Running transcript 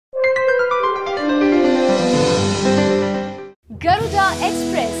Garuda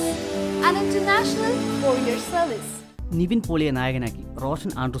Express, an international courier service. Nivin പോളിയെ നായകനാക്കി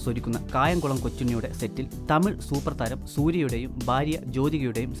Roshan Andrews ഒരുക്കുന്ന കായംകുളം കൊച്ചുണ്ണിയുടെ സെറ്റിൽ തമിഴ് സൂപ്പർ താരം സൂര്യയുടെയും ഭാര്യ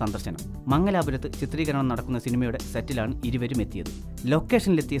ജ്യോതികയുടെയും സന്ദർശനം. മംഗലാപുരത്ത് ചിത്രീകരണം നടക്കുന്ന സിനിമയുടെ സെറ്റിലാണ് ഇരുവരും എത്തിയത്.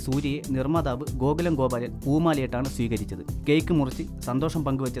 ലൊക്കേഷനിലെത്തിയ സൂര്യയെ നിർമ്മാതാവ് ഗോകുലം ഗോപാലൻ പൂമാലയായിട്ടാണ് സ്വീകരിച്ചത്. കേക്ക് മുറിച്ച് സന്തോഷം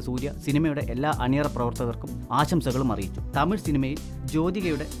പങ്കുവച്ച സൂര്യ സിനിമയുടെ എല്ലാ അണിയറ പ്രവർത്തകർക്കും ആശംസകളും അറിയിച്ചു. തമിഴ് സിനിമയിൽ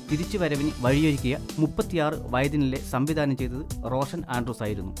ജ്യോതികയുടെ തിരിച്ചുവരവിന് വഴിയൊരുക്കിയ 36 വയതിനിലെ സംവിധാനം ചെയ്തത് റോഷൻ ആൻഡ്രൂസ്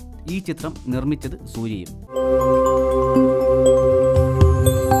ആയിരുന്നു. ഈ ചിത്രം നിർമ്മിച്ചത് സൂര്യയും.